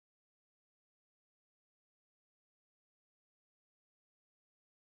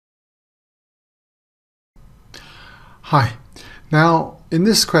Hi. Now, in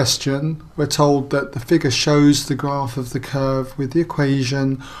this question, we're told that the figure shows the graph of the curve with the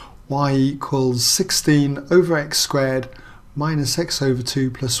equation y equals 16 over x squared minus x over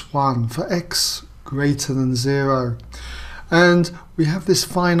 2 plus 1 for x greater than 0. And we have this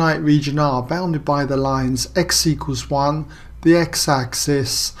finite region R bounded by the lines x equals 1, the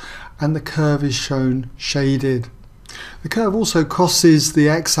x-axis, and the curve is shown shaded. The curve also crosses the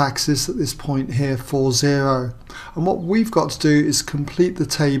x-axis at this point here, 4, 0. And what we've got to do is complete the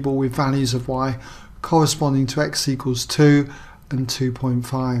table with values of y corresponding to x equals 2 and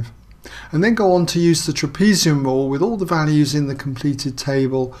 2.5. And then go on to use the trapezium rule with all the values in the completed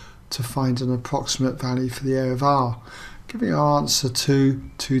table to find an approximate value for the area of R, giving our answer to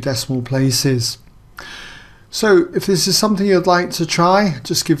 2 decimal places. So if this is something you'd like to try,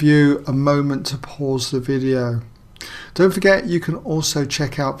 just give you a moment to pause the video. Don't forget, you can also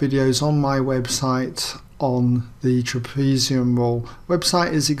check out videos on my website on the trapezium rule.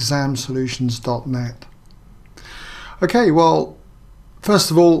 Website is ExamSolutions.net. Okay, well,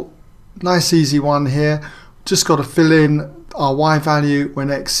 first of all, nice easy one here. Just got to fill in our y value when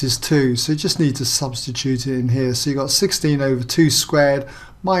x is 2. So you just need to substitute it in here. So you got 16 over 2 squared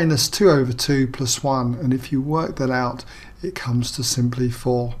minus 2 over 2 plus 1. And if you work that out, it comes to simply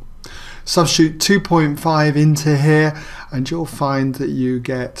 4. Substitute 2.5 into here and you'll find that you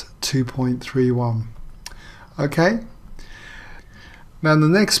get 2.31. Okay? Now in the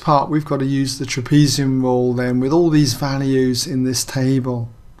next part we've got to use the trapezium rule then with all these values in this table.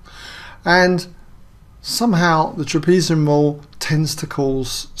 And somehow the trapezium rule tends to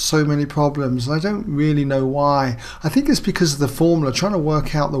cause so many problems. I don't really know why. I think it's because of the formula, trying to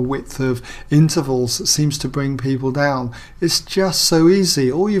work out the width of intervals that seems to bring people down. It's just so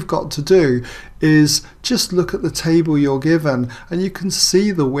easy. All you've got to do is just look at the table you're given and you can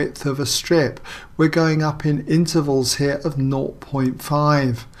see the width of a strip. We're going up in intervals here of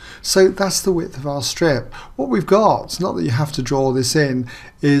 0.5. So that's the width of our strip. What we've got, not that you have to draw this in,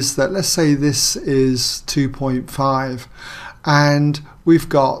 is that let's say this is 2.5 and we've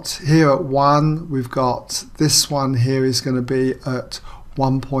got here at 1, we've got this one here is going to be at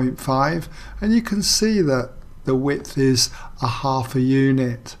 1.5 and you can see that the width is a half a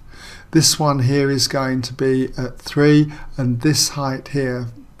unit. This one here is going to be at 3 and this height here,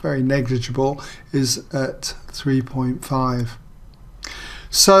 very negligible, is at 3.5.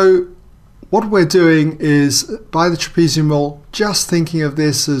 So what we're doing is, by the trapezium rule, just thinking of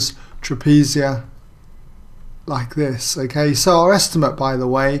this as trapezia like this. Okay, so our estimate, by the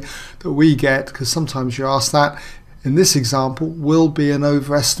way, that we get, because sometimes you're asked that, in this example will be an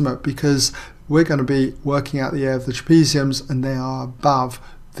overestimate because we're going to be working out the area of the trapeziums and they are above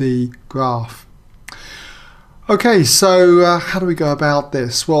the graph. Okay, so how do we go about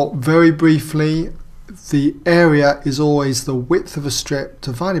this? Well, very briefly, the area is always the width of a strip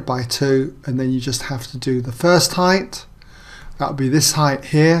divided by 2, and then you just have to do the first height. That would be this height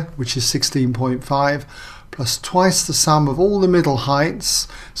here, which is 16.5, plus twice the sum of all the middle heights.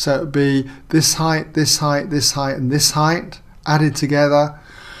 So it would be this height, this height, this height, and this height added together,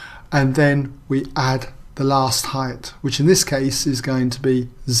 and then we add the last height, which in this case is going to be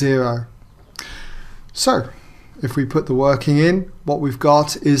 0. So if we put the working in, what we've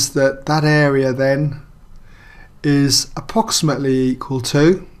got is that that area then is approximately equal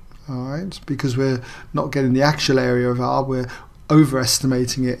to, alright, because we're not getting the actual area of R, we're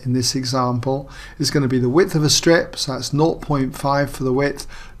overestimating it in this example, is going to be the width of a strip, so that's 0.5 for the width,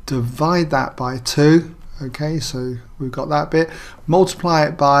 divide that by 2, okay, so we've got that bit, multiply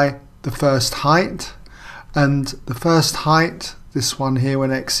it by the first height, and the first height, this one here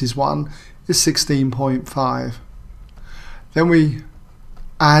when x is 1, is 16.5. Then we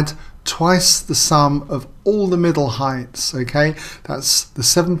add twice the sum of all the middle heights, okay? That's the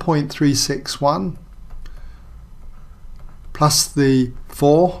 7.361 plus the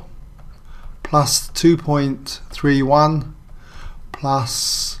 4 plus 2.31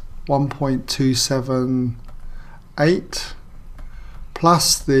 plus 1.278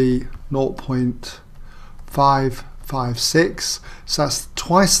 plus the 0.556, so that's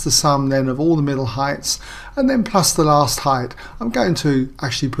twice the sum then of all the middle heights, and then plus the last height. I'm going to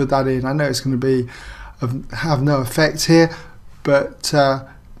actually put that in. I know it's going to be have no effect here, but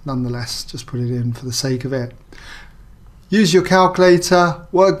nonetheless, just put it in for the sake of it. Use your calculator,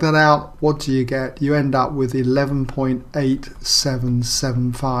 work that out. What do you get? You end up with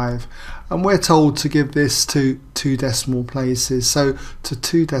 11.8775, and we're told to give this to 2 decimal places. So to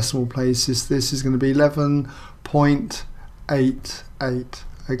 2 decimal places, this is going to be 11.88.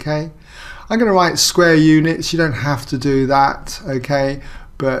 Okay, I'm going to write square units. You don't have to do that. Okay,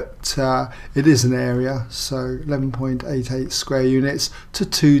 but it is an area, so 11.88 square units to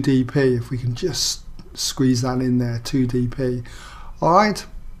 2 dp, if we can just squeeze that in there, 2 dp. Alright.